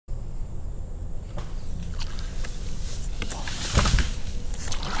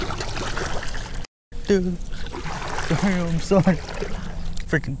dude. I'm sorry.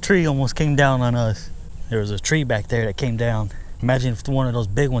 Freaking tree almost came down on us. There was a tree back there that came down. Imagine if one of those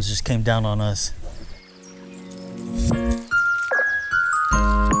big ones just came down on us.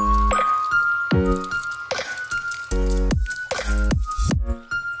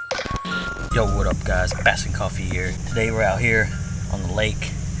 Yo, what up guys? BassAndCoffee here. Today we're out here on the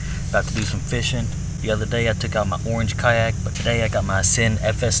lake, about to do some fishing. The other day I took out my orange kayak, but today I got my Sin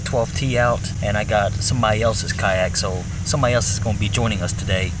FS12T out, and I got somebody else's kayak, so somebody else is going to be joining us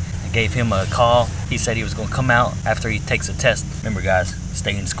today. I gave him a call. He said he was going to come out after he takes a test. Remember guys,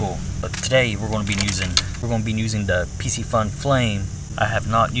 stay in school. But today we're going to be using the PISCIFUN Flame. I have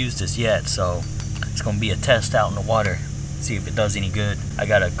not used this yet, so it's going to be a test out in the water. See if it does any good. I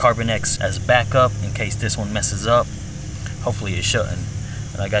got a Carbon X as backup in case this one messes up. Hopefully it shouldn't.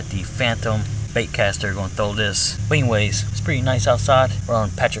 And I got the Phantom bait caster, going to throw this. But anyways, it's pretty nice outside. We're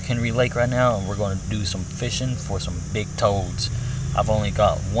on Patrick Henry Lake right now, and we're going to do some fishing for some big toads. I've only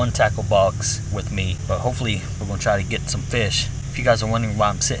got one tackle box with me, but hopefully we're going to try to get some fish. If you guys are wondering why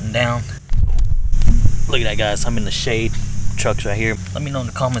I'm sitting down, look at that guys, I'm in the shade. Truck's right here. Let me know in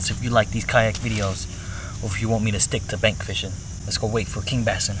the comments if you like these kayak videos, or if you want me to stick to bank fishing. Let's go wait for King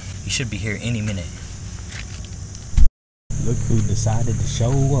Bassin. He should be here any minute. Look who decided to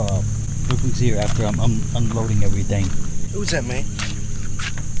show up. Look who's here after I'm unloading everything. Who's that, man?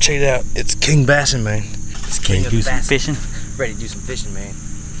 Check it out. It's King Bassin, man. It's King of do some fishing? Ready to do some fishing, man.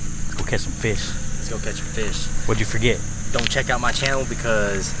 Let's go catch some fish. Let's go catch some fish. What'd you forget? Don't check out my channel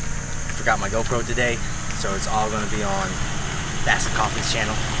because I forgot my GoPro today. So it's all going to be on BassAndCoffee's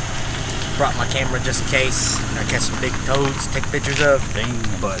channel. Brought my camera just in case. I catch some big toads, take pictures of. Dang.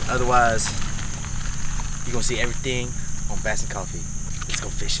 But otherwise, you're going to see everything on BassAndCoffee. Let's go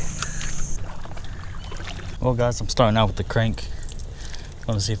fishing. Well guys, I'm starting out with the crank. I'm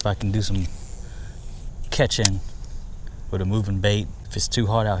gonna see if I can do some catching with a moving bait. If it's too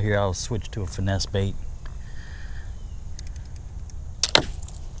hot out here, I'll switch to a finesse bait.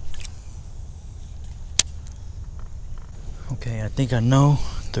 Okay, I think I know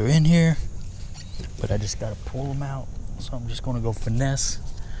they're in here, but I just gotta pull them out. So I'm just gonna go finesse.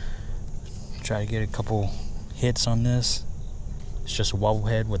 Try to get a couple hits on this. It's just a wobble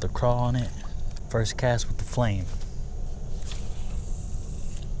head with a craw on it. First cast with the flame.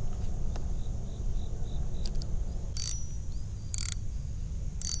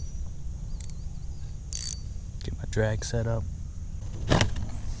 Get my drag set up.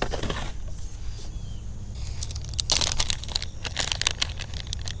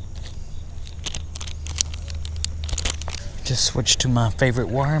 Just switch to my favorite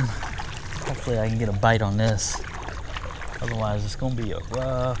worm. Hopefully I can get a bite on this. Otherwise it's gonna be a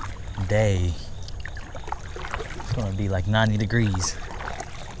rough day. It's gonna be like 90 degrees.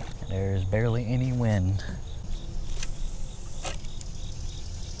 There's barely any wind.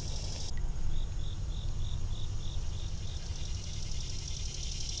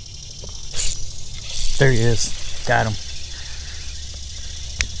 There he is. Got him.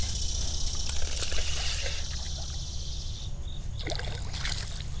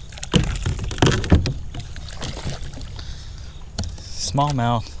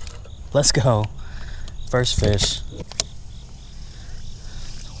 Smallmouth. Let's go. First fish.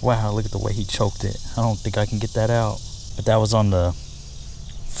 Wow, look at the way he choked it. I don't think I can get that out. But that was on the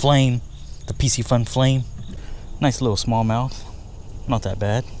flame, the PISCIFUN Flame. Nice little smallmouth. Not that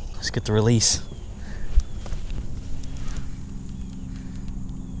bad. Let's get the release.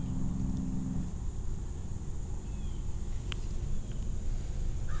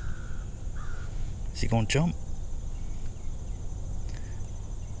 Is he gonna jump?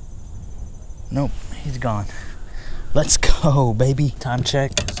 Nope, he's gone. Let's go, baby. Time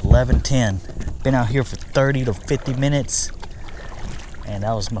check, it's 11:10. Been out here for 30 to 50 minutes, and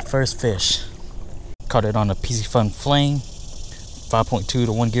that was my first fish. Caught it on the PISCIFUN Flame, 5.2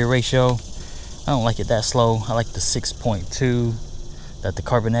 to 1 gear ratio. I don't like it that slow. I like the 6.2 that the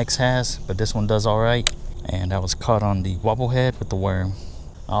Carbon X has, but this one does all right. And I was caught on the wobble head with the worm.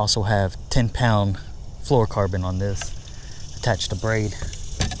 I also have 10-pound fluorocarbon on this, attached to braid.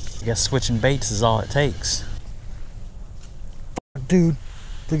 I guess switching baits is all it takes. Dude,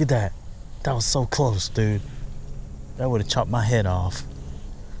 look at that. That was so close, dude. That would have chopped my head off.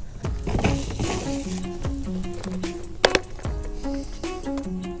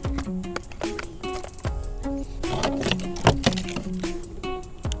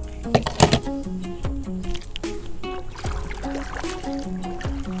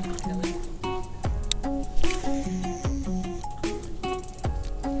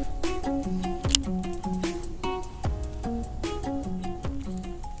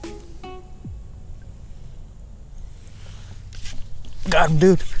 Got him,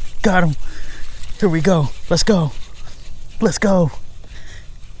 dude. Got him. Here we go. Let's go. Let's go.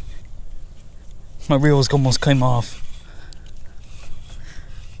 My reels almost came off.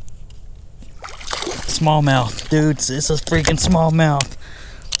 Smallmouth, dudes. It's a freaking smallmouth.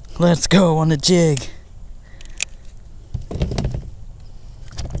 Let's go on the jig.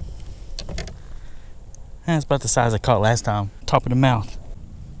 That's about the size I caught last time. Top of the mouth.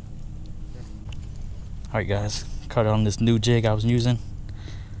 Alright guys, caught it on this new jig I was using.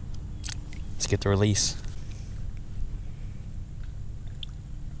 Let's get the release.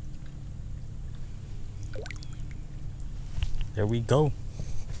 There we go.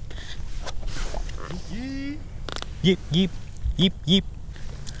 Yeep, yeep, yeep, yeep.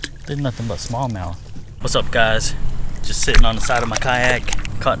 There's nothing but smallmouth. What's up guys? Just sitting on the side of my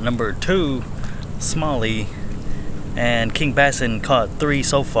kayak. Caught number 2 smallie. And King Bassin caught 3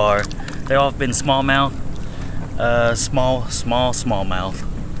 so far. They all have been smallmouth. Smallmouth.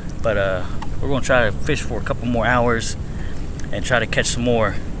 But we're gonna try to fish for a couple more hours and try to catch some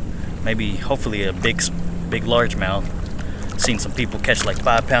more. Maybe, hopefully a big largemouth. Seen some people catch like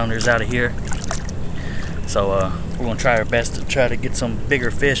 5-pounders out of here. So we're gonna try our best to try to get some bigger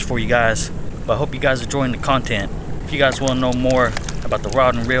fish for you guys. But I hope you guys are enjoying the content. If you guys want to know more about the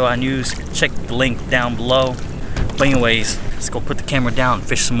rod and reel I use, check the link down below. But anyways, let's go put the camera down and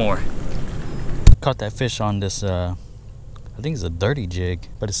fish some more. Caught that fish on this, I think it's a dirty jig,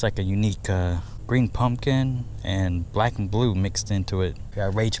 but it's like a unique green pumpkin and black and blue mixed into it.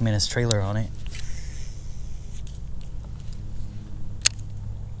 Got Rage Menace trailer on it.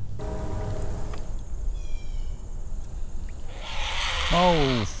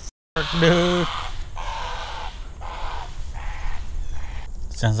 Oh, dude.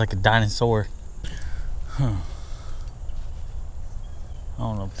 Sounds like a dinosaur. Huh. I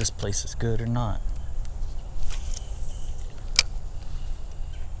don't know if this place is good or not.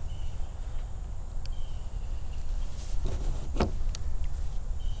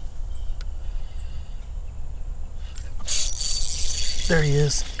 There he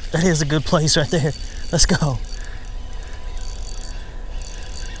is. That is a good place right there. Let's go.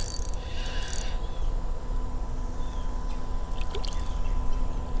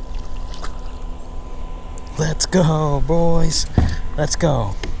 Let's go, boys. Let's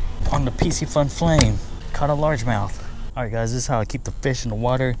go. On the PISCIFUN Flame. Caught a largemouth. Alright guys, this is how I keep the fish in the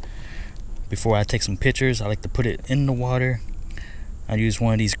water. Before I take some pictures, I like to put it in the water. I use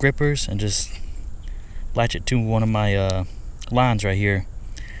one of these grippers and just latch it to one of my lines right here.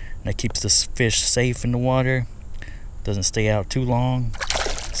 And that keeps this fish safe in the water. Doesn't stay out too long.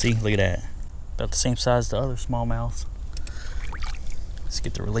 See, look at that. About the same size as the other smallmouths. Let's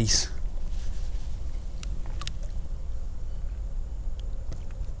get the release.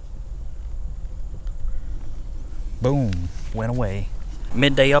 Boom, went away.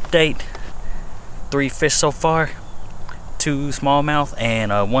 Midday update. 3 fish so far. 2 smallmouth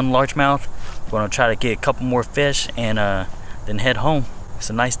and 1 largemouth. We're gonna try to get a couple more fish and then head home.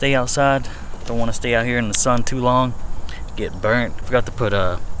 It's a nice day outside. Don't want to stay out here in the sun too long. Get burnt. Forgot to put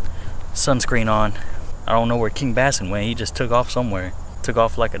sunscreen on. I don't know where King Bassin went. He just took off somewhere. Took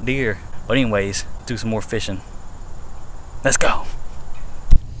off like a deer. But anyways, do some more fishing. Let's go.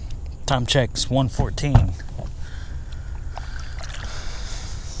 Time checks 1:14.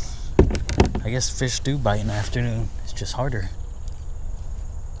 I guess fish do bite in the afternoon. It's just harder.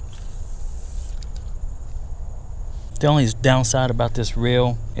 The only downside about this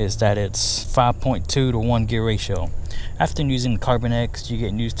reel is that it's 5.2 to 1 gear ratio. After using the Carbon X, you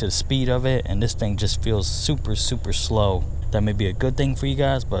get used to the speed of it, and this thing just feels super slow. That may be a good thing for you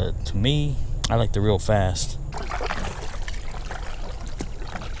guys, but to me, I like the reel fast.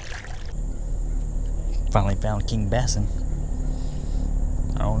 Finally found King Bassin.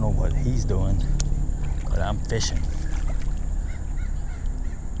 I don't know what he's doing, but I'm fishing.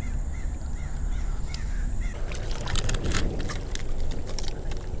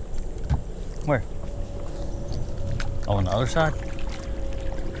 Where? Oh, on the other side? Is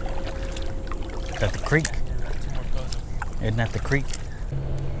that the creek? Isn't that the creek?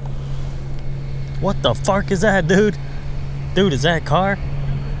 What the fuck is that, dude? Dude, is that a car?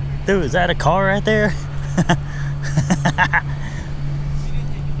 Dude, is that a car right there?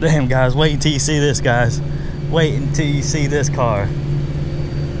 Damn, guys, wait until you see this, guys. Wait until you see this car.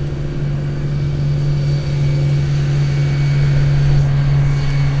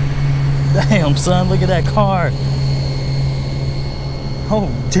 Damn, son, look at that car.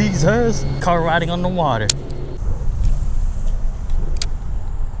 Oh, Jesus. Car riding on the water.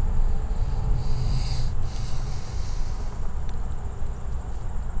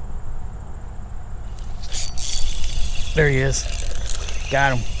 There he is.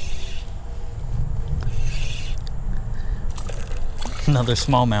 Got him. Another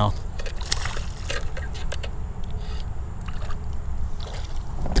smallmouth.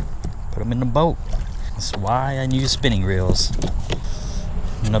 Put them in the boat. That's why I use spinning reels.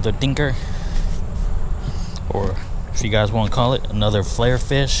 Another dinker, or if you guys want to call it, another flare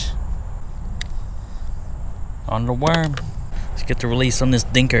fish on the worm. Let's get the release on this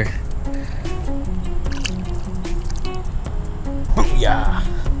dinker.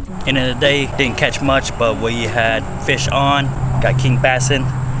 Booyah! End of the day, didn't catch much, but we had fish on. Got king bassing.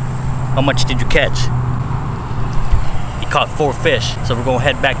 How much did you catch? He caught 4 fish. So we're gonna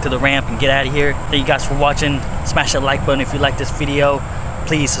head back to the ramp and get out of here. Thank you guys for watching. Smash that like button if you like this video.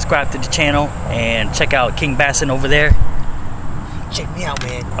 Please subscribe to the channel and check out King Bassing over there. Check me out,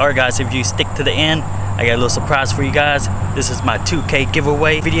 man. Alright guys, if you stick to the end, I got a little surprise for you guys. This is my 2K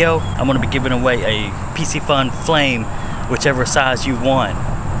giveaway video. I'm gonna be giving away a PISCIFUN Flame, whichever size you want.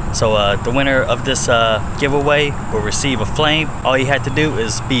 So the winner of this giveaway will receive a flame. All you had to do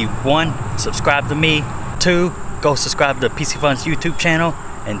is be 1, subscribe to me, 2, go subscribe to PISCIFUN's YouTube channel,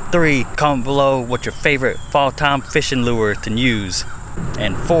 and 3, comment below what your favorite fall time fishing lure to use,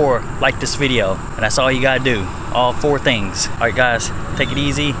 and 4, like this video. And that's all you gotta do, all 4 things. Alright guys, take it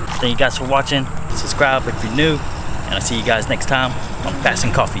easy. Thank you guys for watching. Subscribe if you're new, and I'll see you guys next time on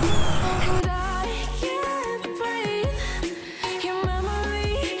BassAndCoffee.